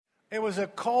It was a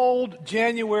cold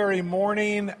January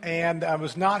morning, and I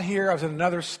was not here. I was in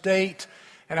another state,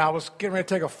 and I was getting ready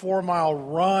to take a 4-mile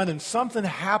run, and something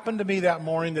happened to me that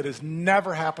morning that has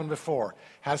never happened before.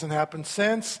 Hasn't happened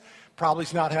since.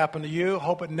 Probably's not happened to you.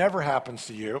 Hope it never happens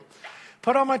to you.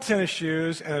 Put on my tennis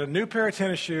shoes and a new pair of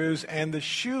tennis shoes, and the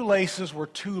shoelaces were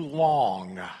too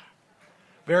long.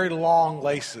 Very long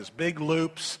laces, big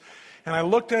loops. And I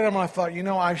looked at them and I thought,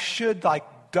 I should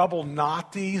double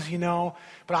knot these,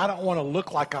 but I don't want to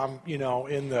look like I'm,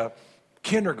 in the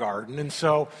kindergarten. And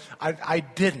so I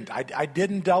didn't. I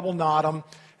didn't double knot them.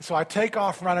 So I take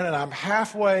off running, and I'm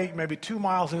halfway, maybe 2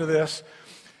 miles into this.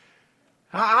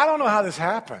 I don't know how this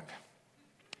happened,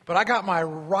 but I got my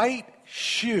right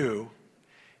shoe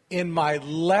in my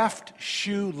left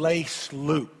shoelace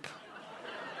loop.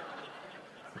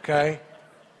 Okay?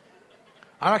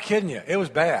 I'm not kidding you. It was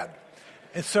bad.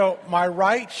 And so my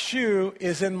right shoe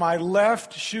is in my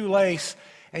left shoelace,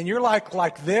 and you're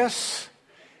like this.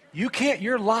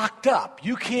 You're locked up.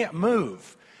 You can't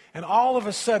move. And all of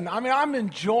a sudden, I'm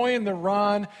enjoying the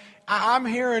run. I'm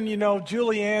hearing,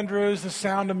 Julie Andrews, The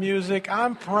Sound of Music.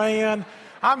 I'm praying.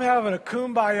 I'm having a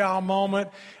kumbaya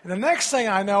moment. And the next thing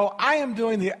I know, I am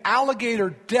doing the alligator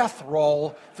death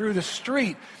roll through the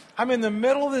street. I'm in the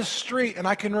middle of this street, and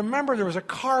I can remember there was a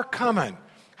car coming.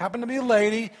 Happened to be a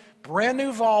lady, brand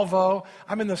new Volvo.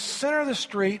 I'm in the center of the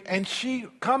street, and she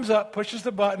comes up, pushes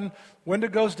the button, window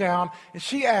goes down, and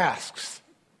she asks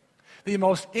the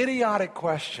most idiotic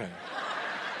question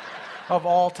of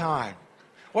all time.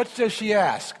 What does she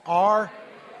ask? Are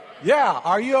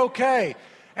you okay?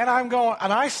 And I'm going,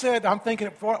 and I said,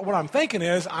 what I'm thinking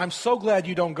is, I'm so glad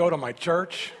you don't go to my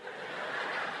church,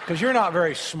 because you're not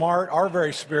very smart or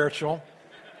very spiritual.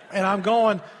 And I'm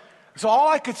going, so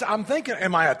I'm thinking,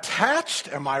 am I attached?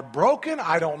 Am I broken?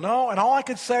 I don't know. And all I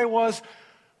could say was,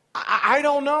 I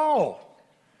don't know.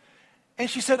 And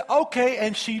she said, okay,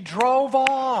 and she drove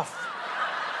off.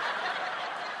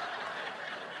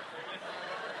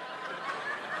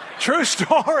 True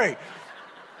story.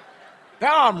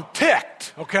 Now I'm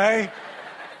ticked, okay?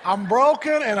 I'm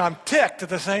broken and I'm ticked at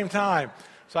the same time.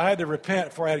 So I had to repent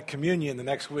before I had communion the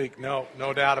next week. No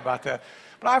doubt about that.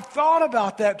 But I've thought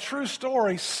about that true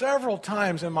story several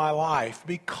times in my life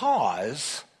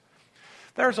because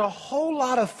there's a whole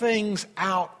lot of things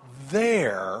out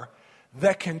there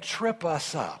that can trip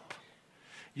us up.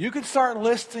 You can start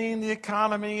listing the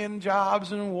economy and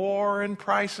jobs and war and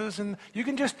prices, and you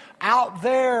can just out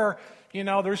there,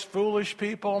 there's foolish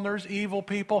people and there's evil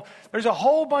people. There's a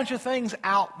whole bunch of things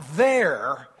out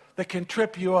there that can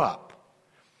trip you up.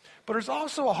 But there's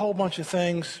also a whole bunch of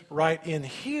things right in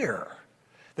here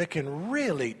that can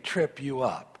really trip you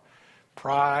up.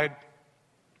 Pride,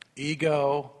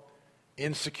 ego,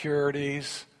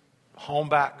 insecurities, home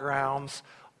backgrounds,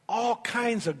 all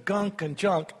kinds of gunk and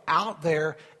junk out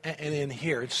there and in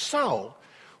here. So,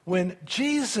 when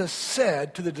Jesus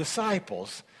said to the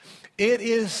disciples, it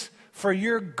is for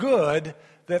your good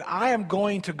that I am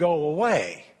going to go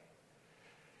away,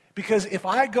 because if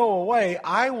I go away,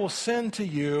 I will send to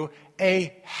you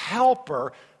a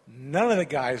helper. None of the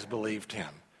guys believed him.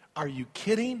 Are you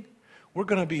kidding? We're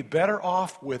going to be better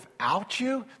off without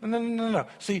you? No.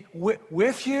 See,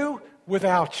 with you,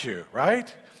 without you,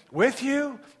 right? With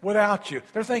you, without you.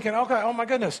 They're thinking, okay, oh my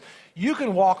goodness, you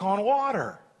can walk on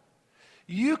water.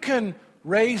 You can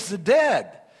raise the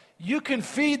dead. You can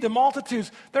feed the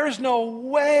multitudes. There's no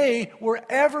way we're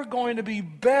ever going to be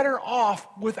better off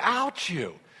without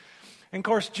you. And of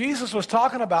course, Jesus was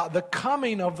talking about the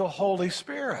coming of the Holy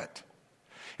Spirit.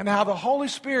 And how the Holy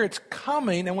Spirit's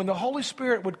coming, and when the Holy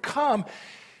Spirit would come,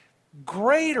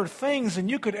 greater things than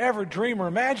you could ever dream or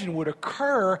imagine would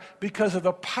occur because of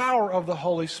the power of the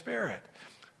Holy Spirit.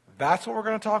 That's what we're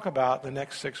going to talk about the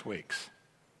next 6 weeks,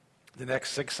 the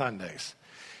next 6 Sundays.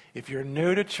 If you're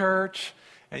new to church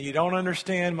and you don't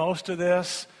understand most of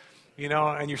this,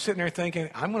 and you're sitting there thinking,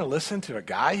 I'm going to listen to a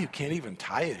guy who can't even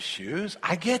tie his shoes.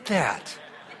 I get that.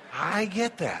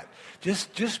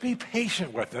 Just be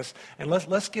patient with us, and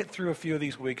let's get through a few of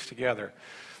these weeks together.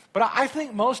 But I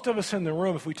think most of us in the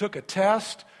room, if we took a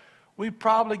test, we'd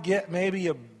probably get maybe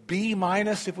a B-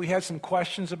 if we had some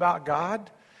questions about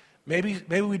God. Maybe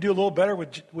we do a little better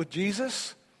with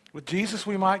Jesus. With Jesus,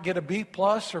 we might get a B+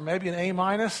 or maybe an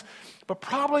A-. But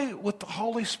probably with the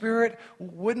Holy Spirit,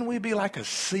 wouldn't we be like a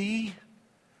C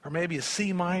or maybe a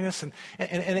C-? And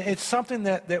it's something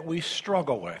that we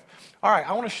struggle with. All right,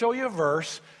 I want to show you a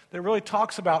verse that really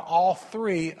talks about all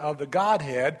three of the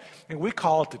Godhead, and we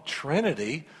call it the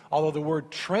Trinity, although the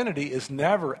word Trinity is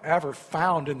never, ever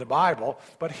found in the Bible.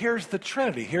 But here's the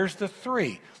Trinity. Here's the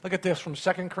three. Look at this from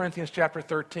 2 Corinthians chapter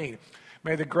 13.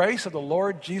 May the grace of the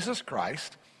Lord Jesus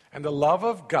Christ and the love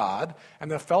of God and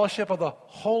the fellowship of the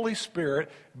Holy Spirit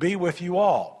be with you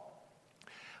all.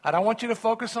 I don't want you to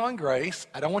focus on grace.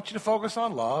 I don't want you to focus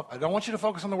on love. I don't want you to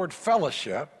focus on the word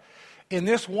fellowship. In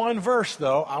this one verse,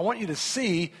 though, I want you to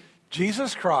see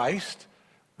Jesus Christ,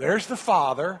 there's the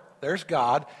Father, there's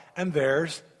God, and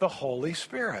there's the Holy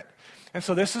Spirit. And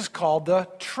so this is called the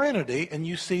Trinity, and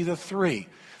you see the three.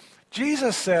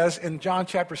 Jesus says in John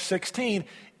chapter 16,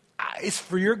 it's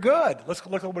for your good. Let's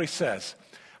look at what he says.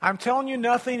 I'm telling you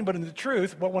nothing but in the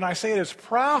truth, but when I say it is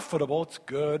profitable, it's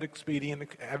good,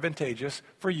 expedient, advantageous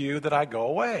for you that I go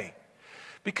away.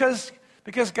 Because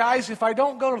guys, if I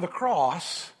don't go to the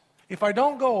cross, if I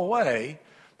don't go away,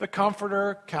 the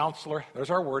comforter, counselor,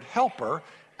 there's our word, helper,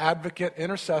 advocate,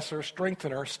 intercessor,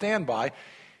 strengthener, standby,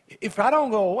 if I don't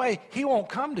go away, he won't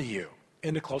come to you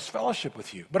into close fellowship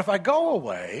with you. But if I go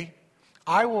away,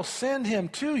 I will send him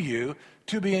to you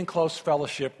to be in close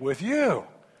fellowship with you.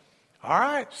 All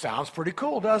right, sounds pretty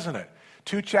cool, doesn't it?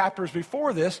 2 chapters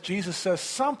before this, Jesus says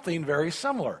something very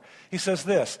similar. He says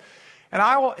this, and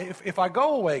I will, if I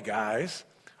go away, guys,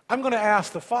 I'm going to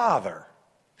ask the Father,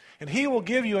 and he will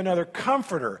give you another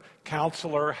comforter,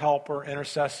 counselor, helper,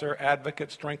 intercessor,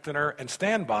 advocate, strengthener, and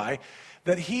standby,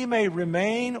 that he may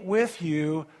remain with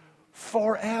you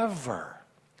forever.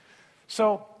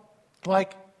 So,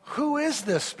 who is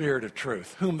this Spirit of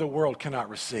truth, whom the world cannot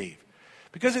receive?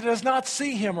 Because it does not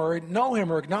see him or know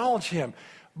him or acknowledge him.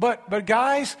 But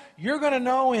guys, you're going to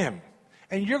know him,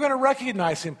 and you're going to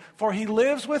recognize him, for he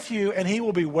lives with you, and he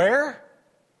will be where?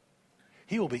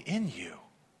 He will be in you.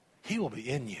 He will be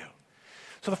in you.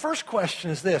 So the first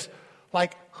question is this,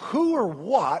 who or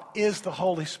what is the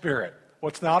Holy Spirit? Well,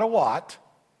 it's not a what,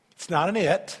 it's not an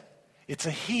it, it's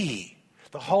a he.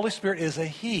 The Holy Spirit is a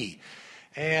he.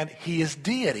 And he is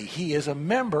deity. He is a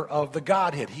member of the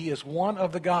Godhead. He is one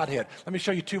of the Godhead. Let me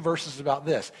show you 2 verses about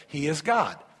this. He is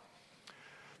God.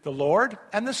 The Lord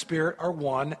and the Spirit are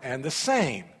one and the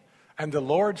same. And the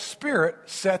Lord's Spirit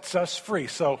sets us free.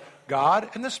 So God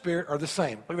and the Spirit are the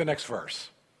same. Look at the next verse.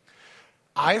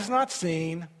 Eyes not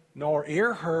seen, nor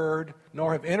ear heard,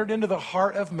 nor have entered into the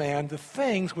heart of man the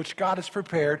things which God has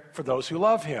prepared for those who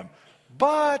love him.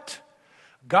 But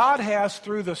God has,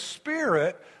 through the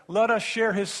Spirit, let us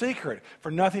share his secret,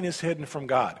 for nothing is hidden from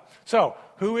God. So,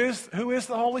 who is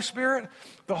the Holy Spirit?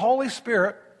 The Holy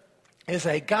Spirit is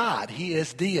a God. He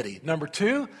is deity. Number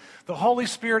 2, the Holy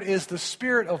Spirit is the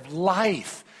Spirit of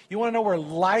life. You want to know where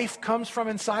life comes from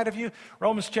inside of you?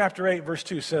 Romans chapter 8, verse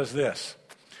 2 says this,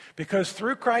 because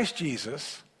through Christ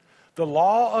Jesus, the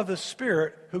law of the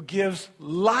Spirit who gives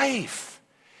life,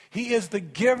 he is the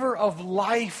giver of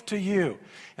life to you.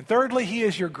 And thirdly, he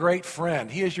is your great friend.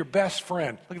 He is your best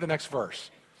friend. Look at the next verse.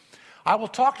 I will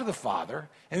talk to the Father,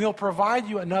 and he'll provide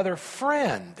you another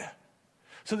friend,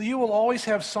 so that you will always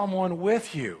have someone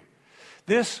with you.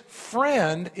 This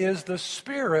friend is the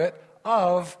Spirit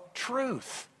of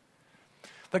truth.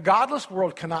 The godless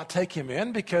world cannot take him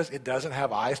in because it doesn't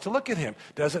have eyes to look at him,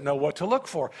 doesn't know what to look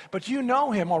for. But you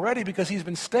know him already because he's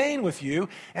been staying with you,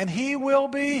 and he will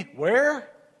be where?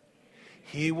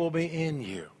 He will be in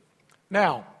you.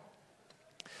 Now,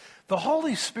 the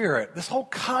Holy Spirit, this whole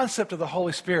concept of the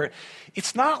Holy Spirit,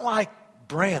 it's not like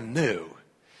brand new.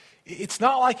 It's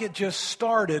not like it just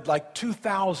started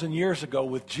 2,000 years ago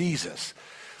with Jesus.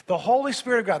 The Holy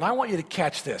Spirit of God, and I want you to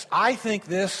catch this. I think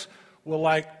this will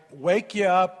wake you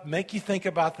up, make you think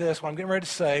about this, what I'm getting ready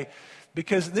to say,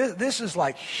 because this is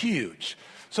huge.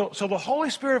 So the Holy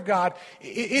Spirit of God,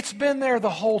 it's been there the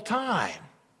whole time.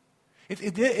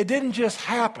 It didn't just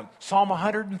happen. Psalm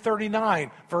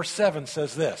 139, verse 7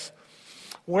 says this,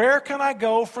 where can I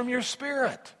go from your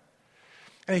Spirit?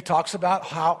 And he talks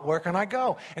about where can I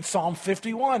go? In Psalm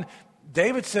 51,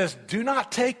 David says, do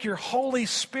not take your Holy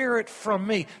Spirit from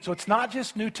me. So it's not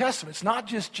just New Testament. It's not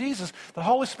just Jesus. The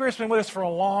Holy Spirit's been with us for a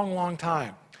long, long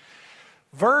time.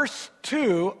 Verse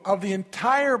 2 of the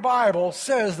entire Bible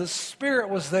says the Spirit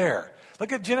was there.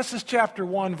 Look at Genesis chapter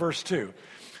 1, verse 2.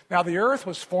 Now the earth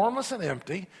was formless and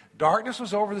empty, darkness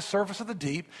was over the surface of the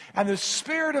deep, and the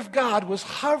Spirit of God was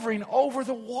hovering over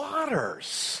the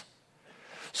waters.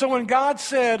 So when God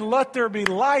said, let there be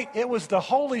light, it was the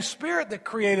Holy Spirit that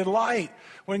created light.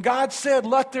 When God said,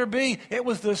 let there be, it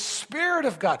was the Spirit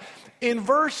of God. In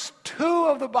verse 2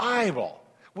 of the Bible,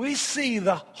 we see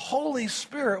the Holy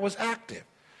Spirit was active.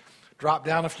 Drop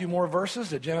down a few more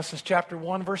verses to Genesis chapter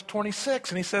 1, verse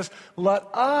 26, and he says, let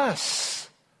us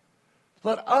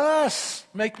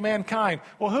make mankind.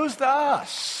 Well, who's the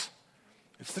us?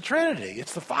 It's the Trinity.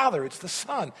 It's the Father. It's the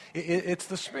Son. It's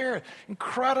the Spirit.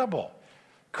 Incredible.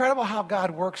 Incredible how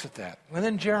God works at that. And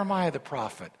then Jeremiah the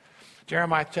prophet.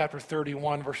 Jeremiah chapter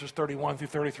 31, verses 31 through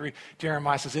 33,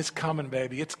 Jeremiah says, it's coming,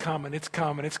 baby. It's coming, it's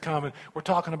coming, it's coming. We're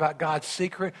talking about God's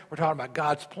secret. We're talking about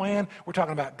God's plan. We're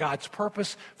talking about God's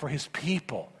purpose for his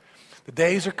people. The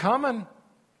days are coming.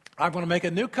 I'm going to make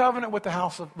a new covenant with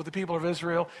the people of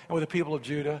Israel and with the people of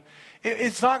Judah.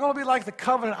 It's not going to be like the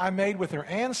covenant I made with their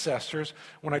ancestors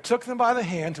when I took them by the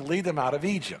hand to lead them out of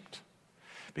Egypt.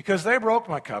 Because they broke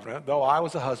my covenant, though I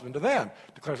was a husband to them.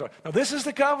 Declares the Lord. Now this is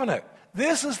the covenant.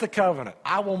 This is the covenant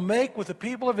I will make with the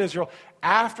people of Israel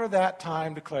after that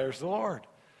time, declares the Lord.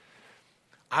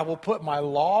 I will put my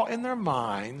law in their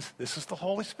minds, this is the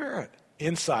Holy Spirit,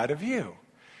 inside of you.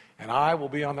 And I will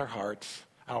be on their hearts.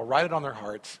 I'll write it on their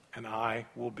hearts, and I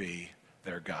will be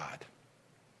their God.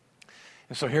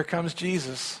 And so here comes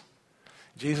Jesus.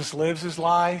 Jesus lives his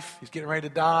life. He's getting ready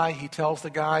to die. He tells the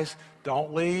guys,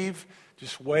 don't leave.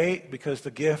 Just wait because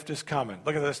the gift is coming.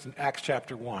 Look at this in Acts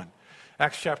chapter 1.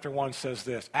 Acts chapter 1 says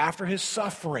this. After his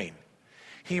suffering,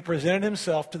 he presented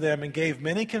himself to them and gave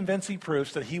many convincing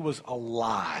proofs that he was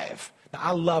alive. Now,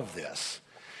 I love this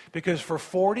because for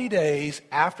 40 days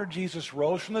after Jesus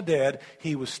rose from the dead,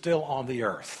 he was still on the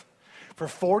earth. For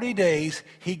 40 days,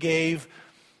 he gave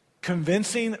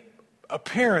convincing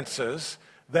appearances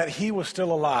that he was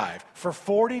still alive. For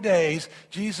 40 days,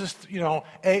 Jesus,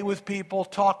 ate with people,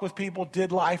 talked with people,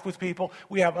 did life with people.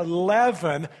 We have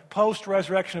 11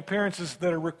 post-resurrection appearances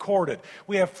that are recorded.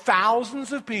 We have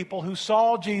thousands of people who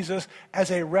saw Jesus as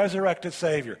a resurrected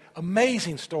Savior.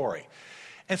 Amazing story.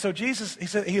 And so Jesus, he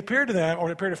said, he appeared to them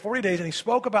over a period of 40 days, and he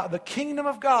spoke about the kingdom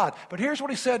of God. But here's what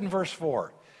he said in verse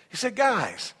 4. He said,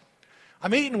 guys,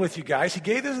 I'm eating with you guys. He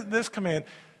gave this command,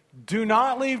 do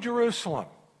not leave Jerusalem.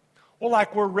 Well,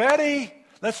 like we're ready.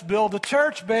 Let's build a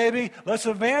church, baby. Let's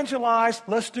evangelize.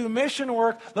 Let's do mission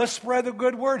work. Let's spread the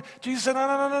good word. Jesus said,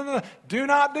 no. Do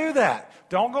not do that.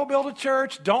 Don't go build a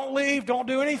church. Don't leave. Don't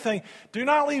do anything. Do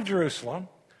not leave Jerusalem.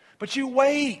 But you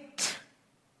wait.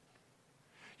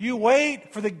 You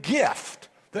wait for the gift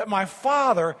that my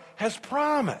Father has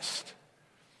promised.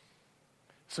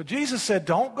 So Jesus said,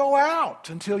 don't go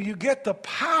out until you get the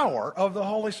power of the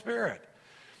Holy Spirit.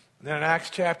 And then in Acts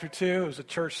chapter 2, it was a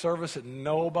church service that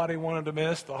nobody wanted to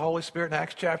miss. The Holy Spirit in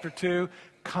Acts chapter 2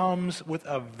 comes with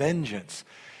a vengeance.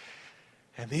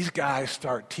 And these guys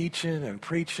start teaching and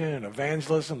preaching and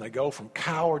evangelism. They go from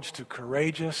cowards to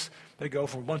courageous. They go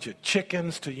from a bunch of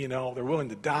chickens to, they're willing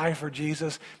to die for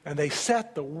Jesus. And they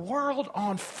set the world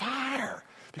on fire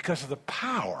because of the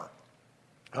power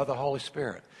of the Holy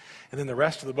Spirit. And then the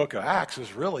rest of the book of Acts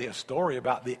is really a story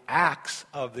about the acts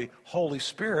of the Holy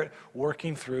Spirit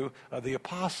working through the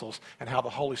apostles and how the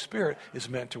Holy Spirit is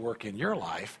meant to work in your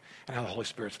life and how the Holy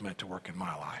Spirit's meant to work in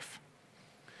my life.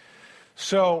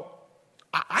 So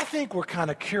I think we're kind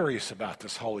of curious about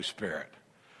this Holy Spirit.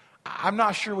 I'm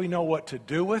not sure we know what to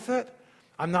do with it.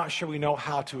 I'm not sure we know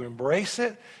how to embrace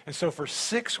it. And so for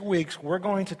 6 weeks, we're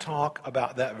going to talk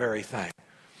about that very thing.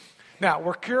 Now,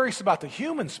 we're curious about the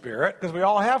human spirit because we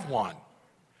all have one.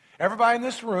 Everybody in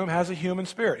this room has a human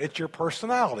spirit. It's your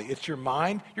personality. It's your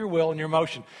mind, your will, and your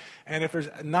emotion. And if there's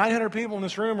 900 people in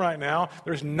this room right now,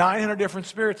 there's 900 different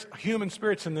spirits, human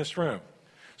spirits in this room.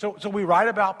 So we write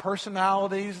about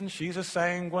personalities, and she's a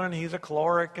sanguine, and he's a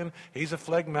choleric, and he's a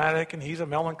phlegmatic, and he's a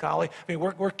melancholy. I mean,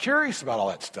 we're curious about all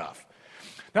that stuff.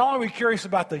 Not only are we curious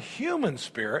about the human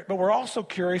spirit, but we're also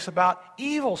curious about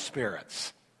evil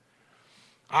spirits.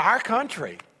 Our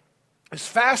country is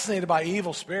fascinated by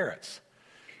evil spirits.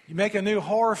 You make a new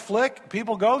horror flick,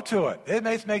 people go to it.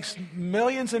 It makes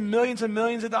millions and millions and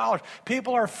millions of dollars.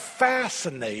 People are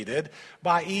fascinated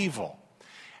by evil.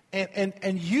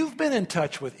 And you've been in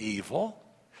touch with evil.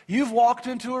 You've walked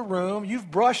into a room, you've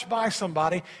brushed by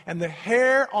somebody, and the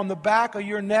hair on the back of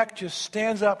your neck just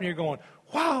stands up, and you're going,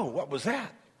 whoa, what was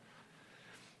that?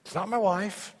 It's not my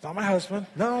wife. It's not my husband.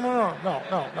 No.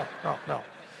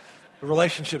 The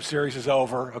relationship series is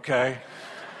over, okay?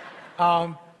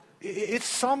 It's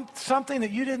something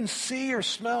that you didn't see or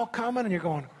smell coming, and you're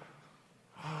going,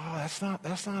 oh, that's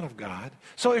not of God.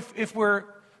 So if we're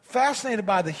fascinated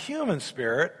by the human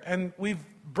spirit and we've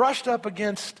brushed up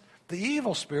against the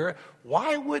evil spirit,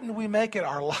 why wouldn't we make it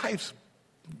our life's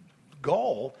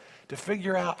goal to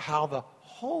figure out how the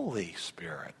Holy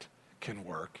Spirit can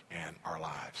work in our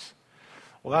lives?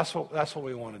 Well, that's what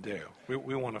we want to do.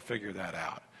 We want to figure that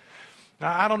out.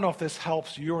 Now, I don't know if this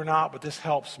helps you or not, but this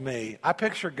helps me. I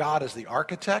picture God as the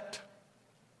architect.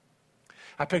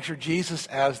 I picture Jesus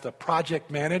as the project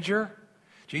manager.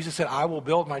 Jesus said, I will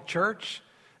build my church.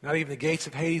 Not even the gates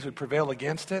of Hades would prevail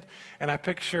against it. And I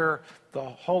picture the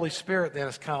Holy Spirit then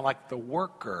as kind of like the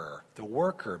worker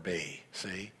bee,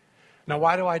 see? Now,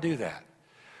 why do I do that?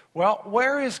 Well,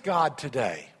 where is God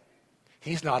today?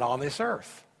 He's not on this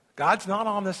earth. God's not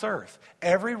on this earth.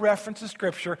 Every reference in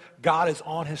Scripture, God is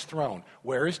on his throne.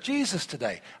 Where is Jesus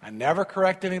today? I never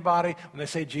correct anybody when they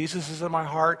say Jesus is in my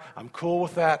heart. I'm cool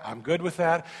with that. I'm good with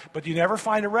that. But you never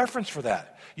find a reference for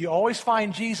that. You always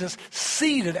find Jesus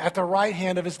seated at the right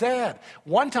hand of his dad.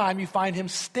 One time you find him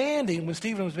standing when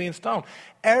Stephen was being stoned.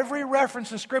 Every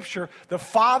reference in Scripture, the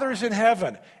Father's in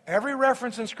heaven. Every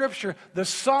reference in Scripture, the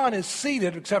Son is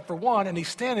seated, except for one, and he's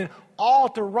standing all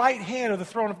at the right hand of the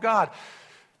throne of God.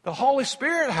 The Holy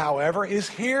Spirit, however, is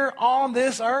here on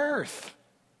this earth.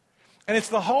 And it's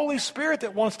the Holy Spirit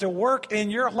that wants to work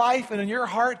in your life and in your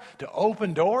heart to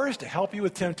open doors, to help you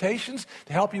with temptations,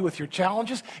 to help you with your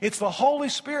challenges. It's the Holy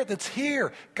Spirit that's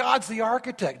here. God's the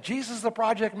architect. Jesus is the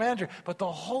project manager. But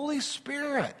the Holy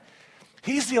Spirit,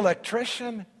 he's the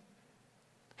electrician.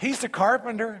 He's the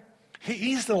carpenter.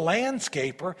 He's the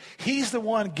landscaper. He's the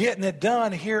one getting it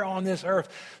done here on this earth.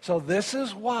 So this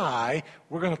is why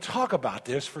we're going to talk about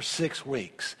this for 6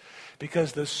 weeks.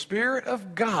 Because the Spirit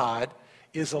of God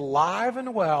is alive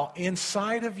and well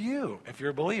inside of you if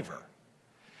you're a believer.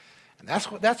 And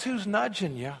that's who's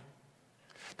nudging you.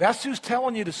 That's who's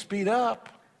telling you to speed up.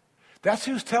 That's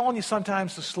who's telling you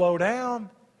sometimes to slow down.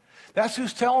 That's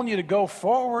who's telling you to go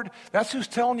forward. That's who's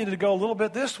telling you to go a little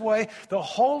bit this way. The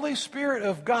Holy Spirit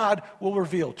of God will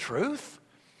reveal truth.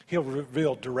 He'll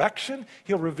reveal direction.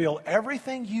 He'll reveal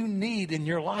everything you need in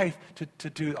your life to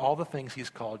do all the things he's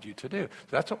called you to do. So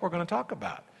that's what we're going to talk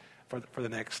about for the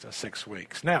next 6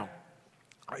 weeks. Now,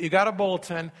 you got a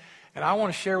bulletin, and I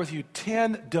want to share with you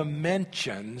 10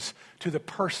 dimensions to the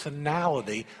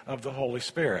personality of the Holy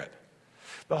Spirit.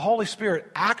 The Holy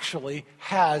Spirit actually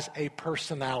has a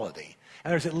personality.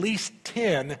 And there's at least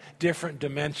 10 different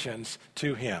dimensions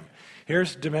to him.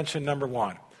 Here's dimension number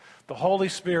 1. The Holy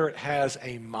Spirit has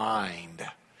a mind.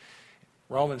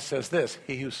 Romans says this,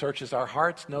 he who searches our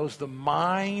hearts knows the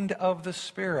mind of the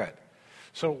Spirit.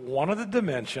 So one of the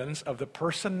dimensions of the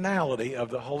personality of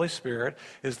the Holy Spirit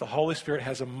is the Holy Spirit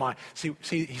has a mind. See,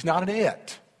 he's not an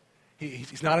it.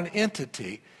 He's not an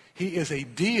entity. He is a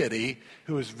deity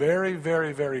who is very,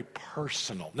 very, very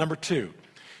personal. Number 2,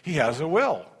 he has a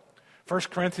will. 1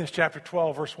 Corinthians chapter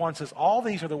 12, verse 1 says, all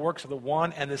these are the works of the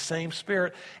one and the same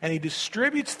Spirit, and he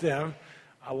distributes them.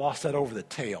 I lost that over the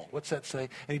tail. What's that say?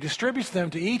 And he distributes them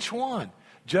to each one,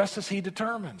 just as he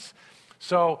determines.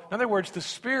 So, in other words, the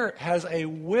Spirit has a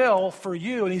will for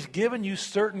you, and he's given you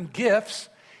certain gifts.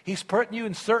 He's putting you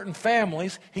in certain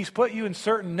families. He's put you in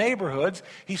certain neighborhoods.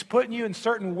 He's putting you in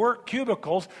certain work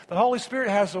cubicles. The Holy Spirit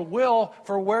has a will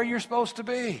for where you're supposed to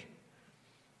be.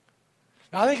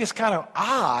 Now, I think it's kind of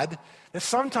odd that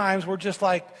sometimes we're just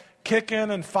like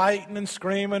kicking and fighting and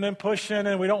screaming and pushing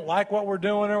and we don't like what we're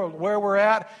doing or where we're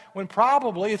at, when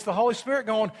probably it's the Holy Spirit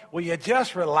going, will you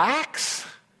just relax?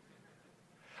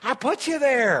 I put you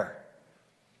there.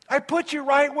 I put you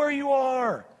right where you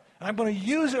are. I'm going to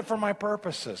use it for my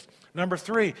purposes. Number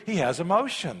 3, he has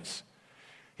emotions.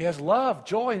 He has love,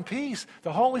 joy, and peace.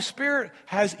 The Holy Spirit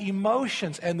has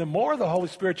emotions. And the more the Holy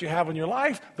Spirit you have in your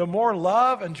life, the more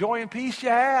love and joy and peace you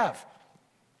have.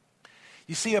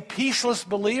 You see a peaceless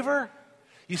believer?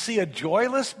 You see a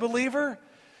joyless believer?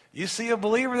 You see a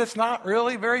believer that's not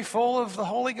really very full of the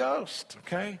Holy Ghost.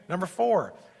 Okay? Number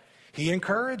 4. He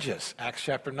encourages. Acts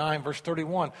chapter 9, verse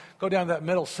 31. Go down to that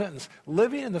middle sentence.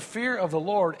 Living in the fear of the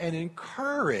Lord and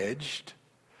encouraged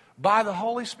by the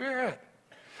Holy Spirit.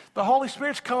 The Holy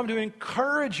Spirit's come to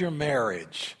encourage your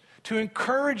marriage, to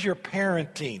encourage your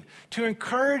parenting, to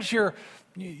encourage your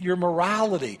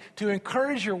morality, to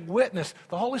encourage your witness.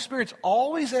 The Holy Spirit's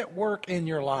always at work in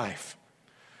your life.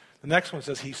 The next one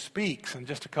says he speaks. In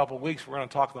just a couple of weeks, we're going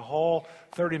to talk the whole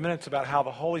 30 minutes about how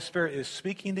the Holy Spirit is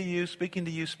speaking to you, speaking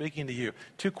to you, speaking to you.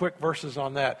 2 quick verses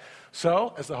on that.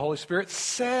 So, as the Holy Spirit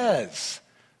says,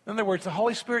 in other words, the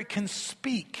Holy Spirit can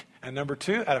speak. And number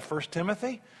 2, out of 1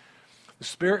 Timothy, the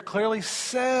Spirit clearly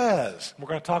says. We're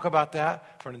going to talk about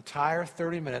that for an entire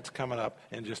 30 minutes coming up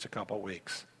in just a couple of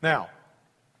weeks. Now,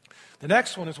 the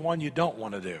next one is one you don't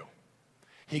want to do.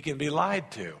 He can be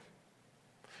lied to.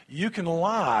 You can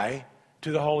lie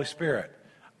to the Holy Spirit.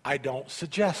 I don't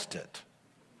suggest it.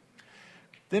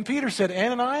 Then Peter said,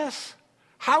 Ananias,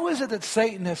 how is it that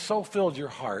Satan has so filled your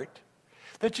heart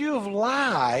that you have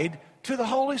lied to the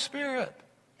Holy Spirit?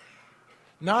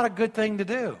 Not a good thing to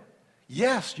do.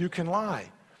 Yes, you can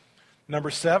lie. Number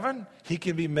 7, he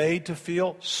can be made to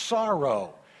feel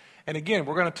sorrow. And again,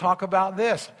 we're going to talk about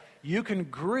this. You can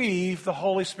grieve the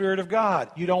Holy Spirit of God.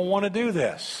 You don't want to do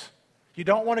this. You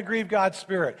don't want to grieve God's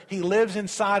Spirit. He lives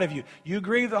inside of you. You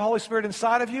grieve the Holy Spirit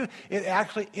inside of you, it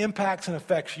actually impacts and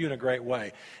affects you in a great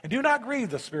way. And do not grieve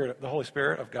the Holy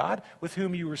Spirit of God, with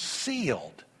whom you were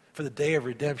sealed for for the day of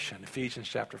redemption, Ephesians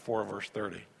chapter 4, verse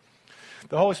 30.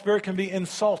 The Holy Spirit can be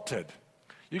insulted.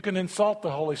 You can insult the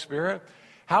Holy Spirit.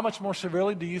 How much more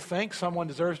severely do you think someone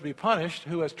deserves to be punished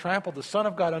who has trampled the Son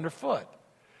of God underfoot,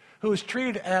 who has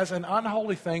treated as an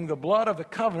unholy thing the blood of the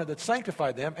covenant that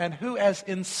sanctified them, and who has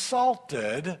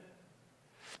insulted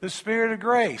the Spirit of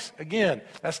grace? Again,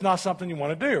 that's not something you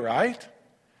want to do, right?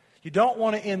 You don't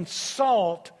want to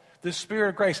insult the Spirit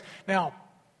of grace. Now,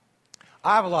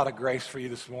 I have a lot of grace for you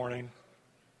this morning.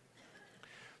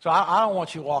 So I don't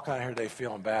want you walking out here today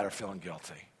feeling bad or feeling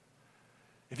guilty.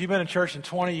 If you've been in church in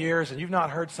 20 years and you've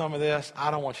not heard some of this, I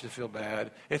don't want you to feel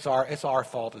bad. It's our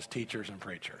fault as teachers and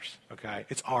preachers, okay?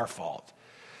 It's our fault.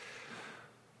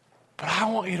 But I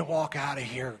want you to walk out of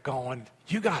here going,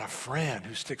 you got a friend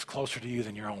who sticks closer to you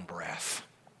than your own breath.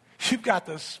 You've got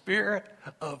the Spirit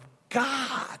of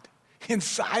God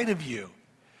inside of you.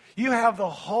 You have the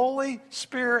Holy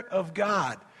Spirit of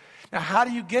God. Now, how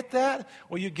do you get that?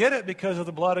 Well, you get it because of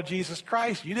the blood of Jesus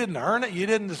Christ. You didn't earn it. You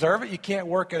didn't deserve it. You can't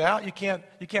work it out. You can't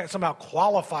somehow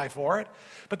qualify for it.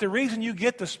 But the reason you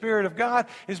get the Spirit of God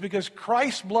is because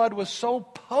Christ's blood was so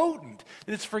potent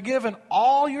that it's forgiven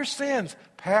all your sins,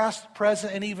 past,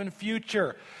 present, and even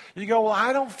future. You go, well,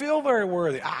 I don't feel very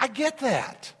worthy. I get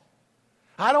that.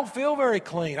 I don't feel very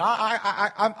clean.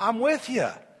 I'm with you.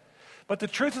 But the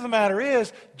truth of the matter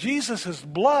is, Jesus'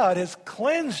 blood has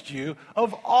cleansed you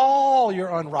of all your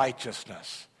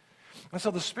unrighteousness. And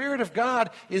so the Spirit of God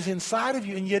is inside of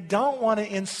you, and you don't want to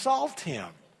insult Him.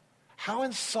 How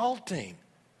insulting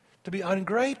to be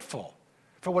ungrateful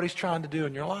for what He's trying to do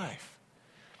in your life.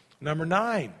 Number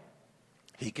 9,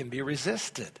 He can be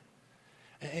resisted.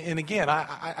 And again,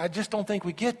 I just don't think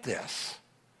we get this.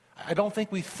 I don't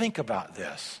think we think about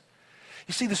this.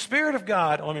 You see, the Spirit of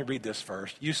God, let me read this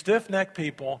first. You stiff-necked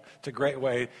people, it's a great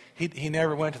way. He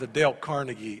never went to the Dale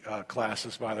Carnegie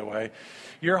classes, by the way.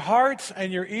 Your hearts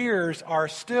and your ears are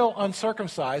still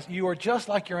uncircumcised. You are just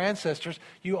like your ancestors.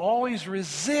 You always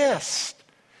resist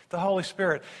the Holy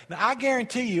Spirit. Now, I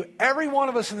guarantee you, every one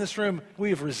of us in this room,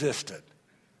 we have resisted.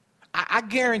 I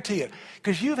guarantee it.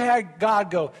 Because you've had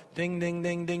God go, ding, ding,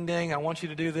 ding, ding, ding, I want you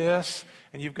to do this.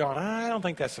 And you've gone, I don't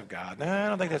think that's of God. No, I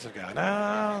don't think that's of God.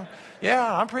 No.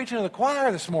 Yeah, I'm preaching to the choir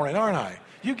this morning, aren't I?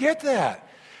 You get that.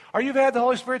 Or you've had the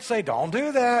Holy Spirit say, don't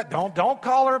do that. Don't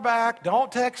call her back. Don't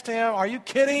text him. Are you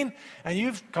kidding? And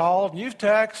you've called and you've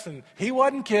texted, and he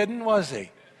wasn't kidding, was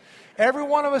he? Every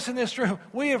one of us in this room,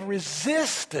 we have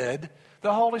resisted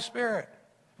the Holy Spirit.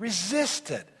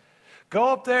 Resisted. Go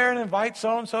up there and invite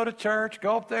so-and-so to church.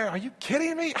 Go up there. Are you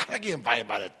kidding me? I get invited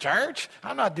by the church.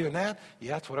 I'm not doing that.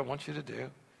 Yeah, that's what I want you to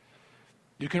do.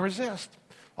 You can resist.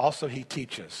 Also, he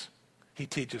teaches. He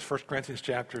teaches. 1 Corinthians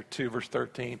chapter 2, verse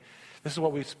 13. This is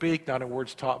what we speak, not in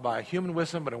words taught by human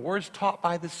wisdom, but in words taught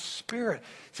by the Spirit.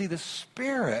 See, the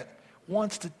Spirit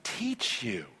wants to teach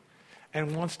you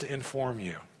and wants to inform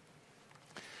you.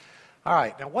 All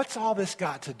right, now what's all this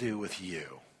got to do with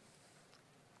you?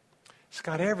 It's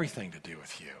got everything to do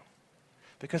with you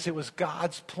because it was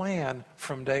God's plan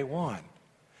from day one.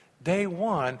 Day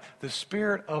one, the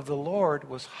Spirit of the Lord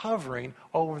was hovering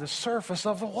over the surface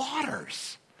of the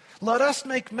waters. Let us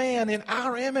make man in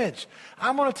our image.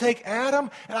 I'm going to take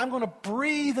Adam and I'm going to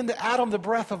breathe into Adam the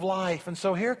breath of life. And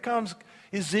so here comes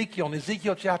Ezekiel in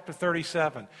Ezekiel chapter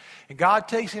 37. And God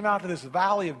takes him out to this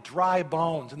valley of dry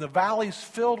bones. And the valley's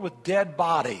filled with dead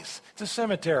bodies. It's a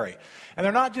cemetery. And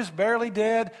they're not just barely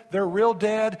dead. They're real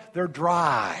dead. They're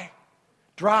dry.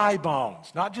 Dry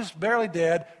bones. Not just barely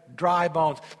dead, dry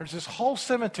bones. There's this whole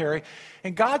cemetery.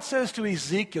 And God says to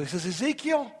Ezekiel, he says,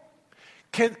 Ezekiel,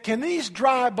 can these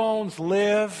dry bones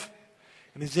live?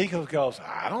 And Ezekiel goes,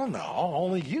 I don't know.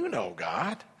 Only you know,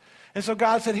 God. And so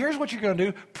God said, here's what you're going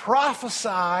to do.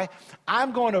 Prophesy.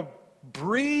 I'm going to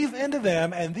breathe into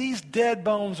them, and these dead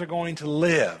bones are going to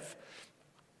live.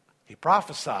 He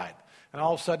prophesied. And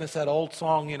all of a sudden, it's that old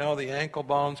song, you know, the ankle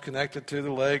bone's connected to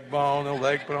the leg bone, the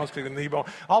leg bone's connected to the knee bone.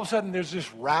 All of a sudden, there's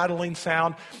this rattling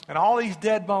sound, and all these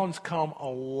dead bones come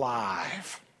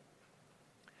alive.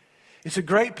 It's a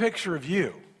great picture of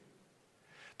you.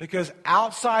 Because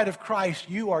outside of Christ,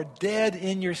 you are dead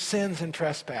in your sins and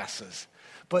trespasses.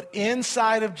 But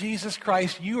inside of Jesus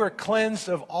Christ, you are cleansed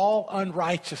of all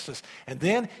unrighteousness. And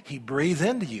then he breathes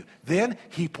into you. Then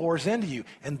he pours into you.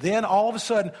 And then all of a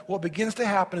sudden, what begins to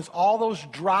happen is all those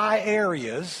dry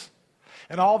areas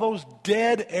and all those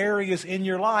dead areas in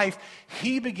your life,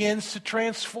 he begins to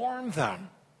transform them.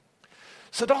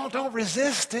 So don't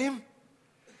resist him.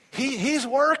 He's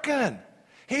working.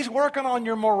 He's working on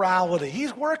your morality.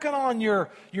 He's working on your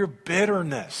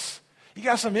bitterness. You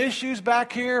got some issues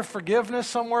back here, forgiveness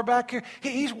somewhere back here.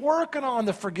 He's working on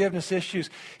the forgiveness issues.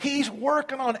 He's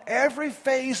working on every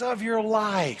phase of your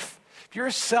life. If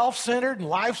you're self-centered and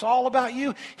life's all about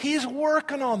you, he's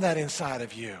working on that inside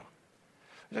of you.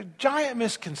 The giant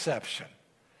misconception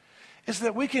is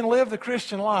that we can live the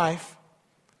Christian life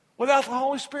without the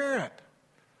Holy Spirit.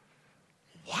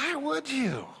 Why would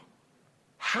you?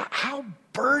 How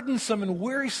burdensome and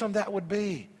wearisome that would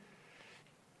be.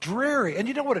 Dreary. And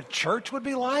you know what a church would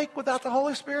be like without the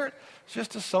Holy Spirit? It's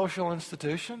just a social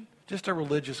institution, just a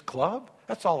religious club.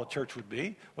 That's all a church would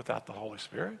be without the Holy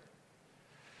Spirit.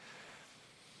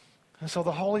 And so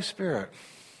the Holy Spirit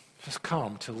has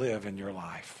come to live in your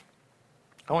life.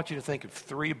 I want you to think of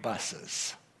 3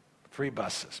 buses. 3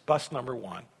 buses. Bus number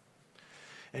 1.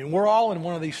 And we're all in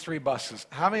one of these 3 buses.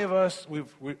 How many of us,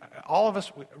 all of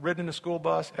us ridden in a school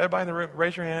bus? Everybody in the room,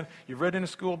 raise your hand. You've ridden in a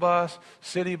school bus,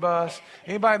 city bus.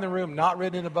 Anybody in the room not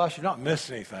ridden in a bus? You're not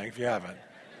missing anything if you haven't.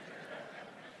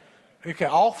 Okay,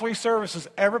 all 3 services,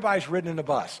 everybody's ridden in a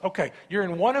bus. Okay, you're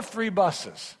in one of 3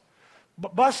 buses.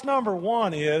 But bus number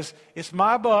 1 is, it's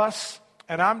my bus,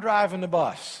 and I'm driving the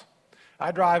bus.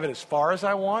 I drive it as far as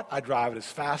I want. I drive it as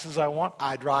fast as I want.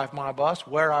 I drive my bus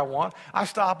where I want. I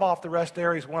stop off the rest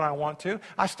areas when I want to.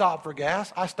 I stop for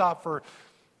gas. I stop for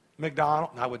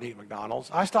McDonald's. I wouldn't eat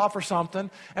McDonald's. I stop for something.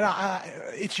 And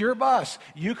it's your bus.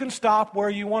 You can stop where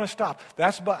you want to stop.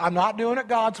 I'm not doing it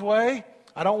God's way.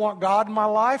 I don't want God in my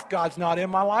life. God's not in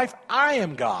my life. I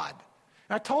am God.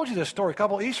 And I told you this story a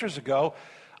couple Easters ago.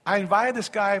 I invited this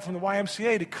guy from the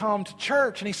YMCA to come to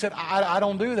church, and he said, I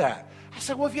don't do that. I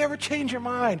said, well, if you ever change your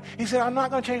mind? He said, I'm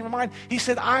not going to change my mind. He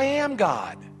said, I am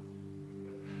God.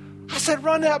 I said,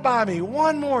 run that by me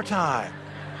one more time.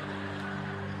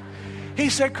 He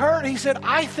said, Kurt,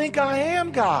 I think I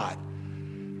am God.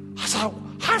 I said,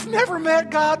 I've never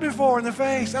met God before in the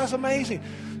face. That's amazing.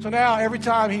 So now every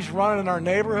time he's running in our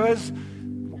neighborhoods,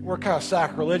 we're kind of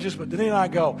sacrilegious, but then I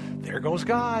go, there goes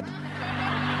God.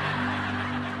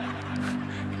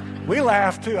 We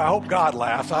laugh too. I hope God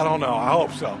laughs. I don't know. I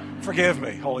hope so. Forgive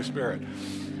me, Holy Spirit.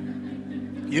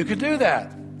 You could do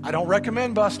that. I don't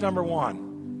recommend bus number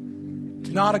 1.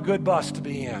 It's not a good bus to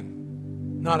be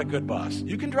in. Not a good bus.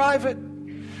 You can drive it.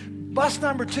 Bus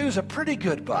number 2 is a pretty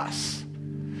good bus.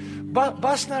 But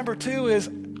bus number 2 is,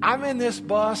 I'm in this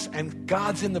bus and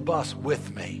God's in the bus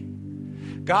with me.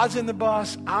 God's in the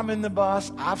bus. I'm in the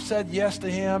bus. I've said yes to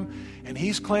him and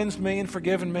he's cleansed me and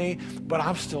forgiven me, but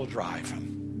I'm still driving.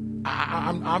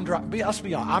 Let's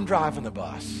be honest, I'm driving the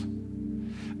bus.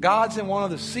 God's in one of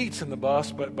the seats in the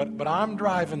bus, but I'm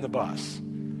driving the bus.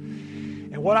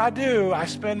 And what I do, I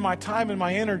spend my time and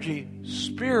my energy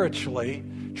spiritually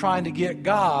trying to get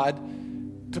God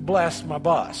to bless my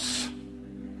bus.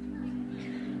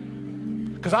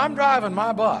 Because I'm driving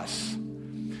my bus.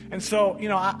 And so,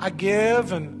 I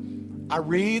give and I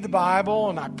read the Bible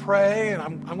and I pray and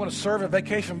I'm going to serve at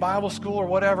Vacation Bible School or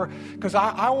whatever because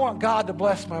I want God to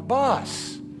bless my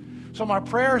bus. So my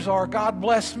prayers are, God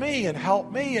bless me and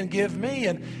help me and give me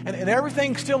and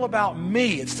everything's still about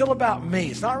me. It's still about me.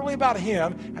 It's not really about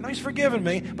him. I know he's forgiven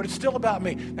me, but it's still about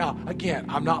me. Now, again,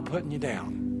 I'm not putting you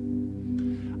down.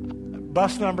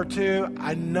 Bus number 2,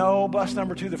 I know bus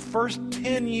number 2. The first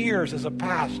 10 years as a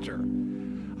pastor,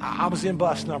 I was in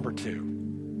bus number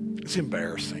 2. It's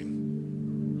embarrassing.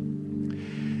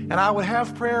 And I would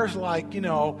have prayers like,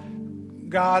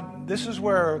 God, this is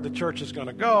where the church is going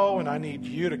to go, and I need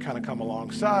you to kind of come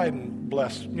alongside and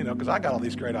bless, because I got all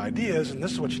these great ideas, and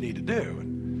this is what you need to do.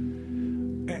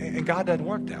 And God doesn't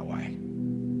work that way.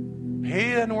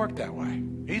 He doesn't work that way.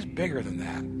 He's bigger than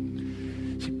that.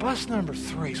 See, bus number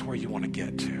 3 is where you want to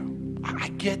get to. I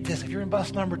get this. If you're in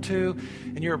bus number 2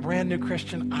 and you're a brand new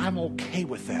Christian, I'm okay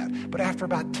with that. But after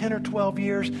about 10 or 12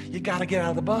 years, you got to get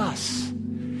out of the bus.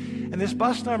 And this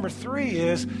bus number 3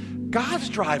 is, God's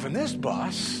driving this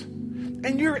bus,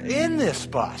 and you're in this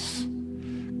bus.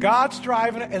 God's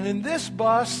driving it, and then this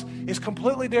bus is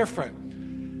completely different.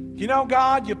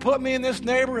 God, you put me in this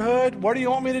neighborhood. What do you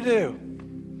want me to do?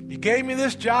 You gave me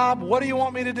this job. What do you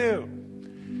want me to do?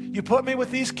 You put me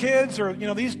with these kids, or,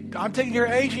 I'm taking care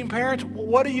of aging parents.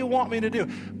 What do you want me to do?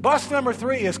 Bus number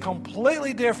 3 is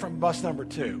completely different from bus number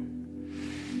 2.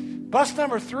 Bus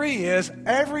number 3 is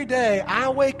every day I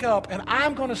wake up and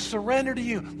I'm going to surrender to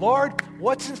you. Lord,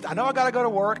 I know I got to go to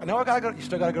work. I know you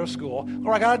still got to go to school.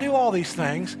 Lord, I got to do all these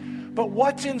things. But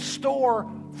what's in store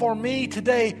for me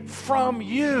today from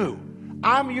you?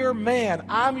 I'm your man.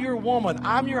 I'm your woman.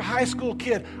 I'm your high school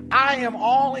kid. I am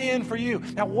all in for you.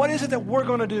 Now, what is it that we're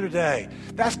going to do today?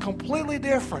 That's completely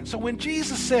different. So when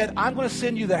Jesus said, I'm going to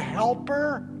send you the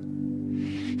helper,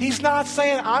 He's not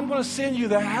saying, I'm going to send you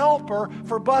the helper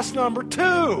for bus number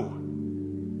 2.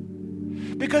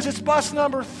 Because it's bus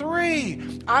number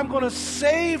 3. I'm going to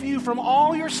save you from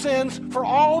all your sins for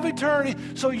all of eternity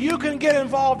so you can get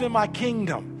involved in my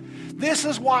kingdom. This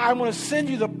is why I'm going to send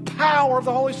you the power of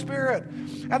the Holy Spirit.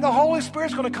 And the Holy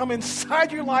Spirit's going to come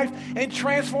inside your life and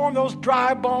transform those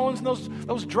dry bones, and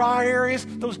those dry areas,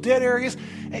 those dead areas.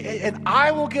 And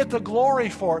I will get the glory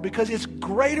for it because it's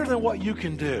greater than what you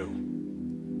can do.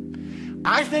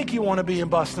 I think you want to be in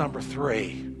bus number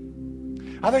 3.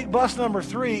 I think bus number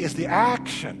 3 is the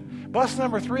action. Bus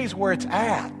number 3 is where it's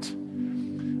at.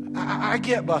 I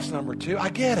get bus number 2. I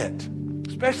get it.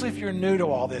 Especially if you're new to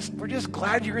all this. We're just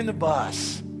glad you're in the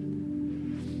bus.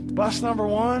 Bus number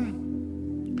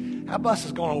 1, that bus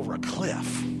is going over a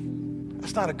cliff.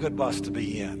 That's not a good bus to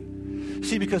be in.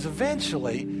 See, because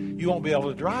eventually you won't be able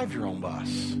to drive your own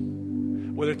bus.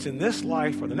 Whether it's in this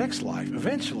life or the next life,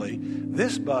 eventually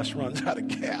this bus runs out of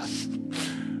gas.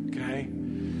 Okay?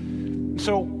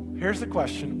 So here's the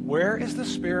question. Where is the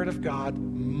Spirit of God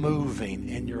moving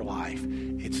in your life?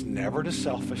 It's never to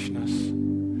selfishness.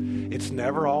 It's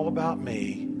never all about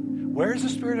me. Where's the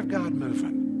Spirit of God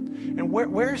moving? And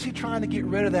where is he trying to get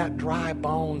rid of that dry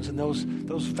bones and those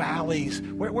valleys?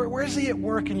 Where is he at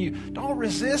work in you? Don't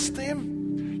resist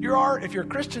him. If you're a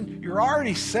Christian, you're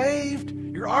already saved.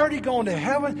 You're already going to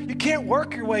heaven. You can't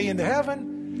work your way into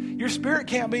heaven. Your spirit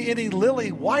can't be any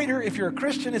lily whiter. If you're a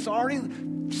Christian, it's already,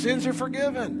 sins are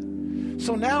forgiven.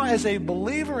 So now as a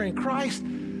believer in Christ,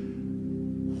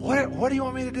 what do you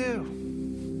want me to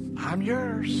do? I'm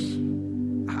yours.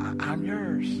 I'm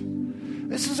yours.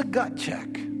 This is a gut check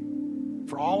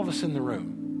for all of us in the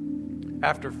room.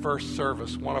 After first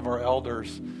service, one of our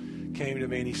elders came to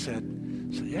me and he said,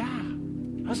 yeah,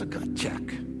 that was a gut check.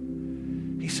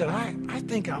 He said, I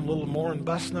think I'm a little more in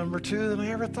bus number 2 than I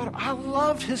ever thought of. I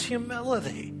loved his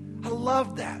humility. I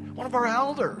loved that. One of our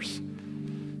elders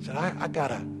said, I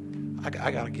gotta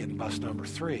get in bus number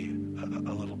 3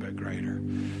 a little bit greater.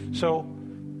 So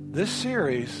this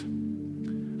series,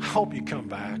 I hope you come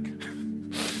back.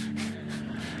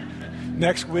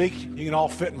 Next week, you can all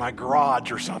fit in my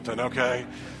garage or something, okay?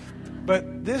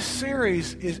 But this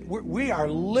series we are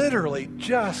literally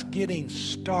just getting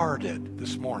started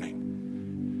this morning.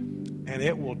 And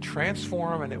it will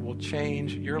transform and it will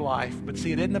change your life. But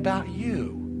see, it isn't about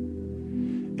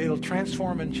you. It'll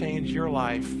transform and change your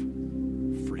life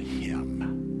for him.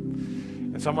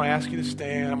 And so I'm going to ask you to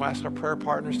stand. I'm going to ask our prayer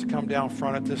partners to come down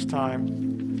front at this time.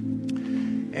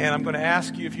 And I'm going to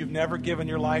ask you, if you've never given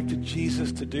your life to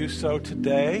Jesus, to do so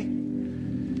today.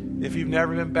 If you've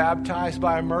never been baptized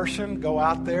by immersion, go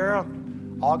out there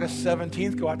on August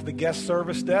 17th. Go out to the guest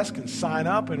service desk and sign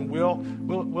up, and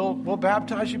we'll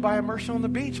baptize you by immersion on the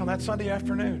beach on that Sunday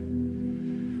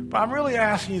afternoon. But I'm really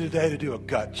asking you today to do a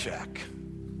gut check.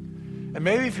 And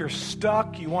maybe if you're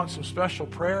stuck, you want some special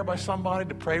prayer by somebody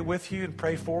to pray with you and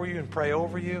pray for you and pray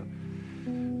over you.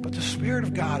 But the Spirit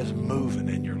of God is moving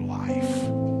in your life.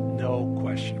 No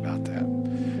question about that.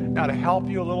 Now, to help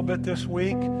you a little bit this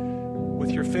week, with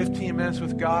your 15 minutes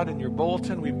with God in your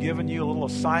bulletin, we've given you a little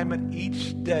assignment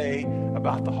each day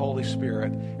about the Holy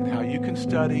Spirit and how you can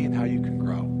study and how you can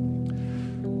grow.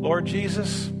 Lord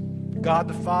Jesus, God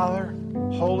the Father,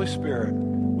 Holy Spirit,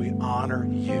 we honor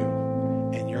you.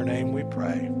 In your name we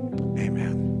pray.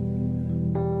 Amen.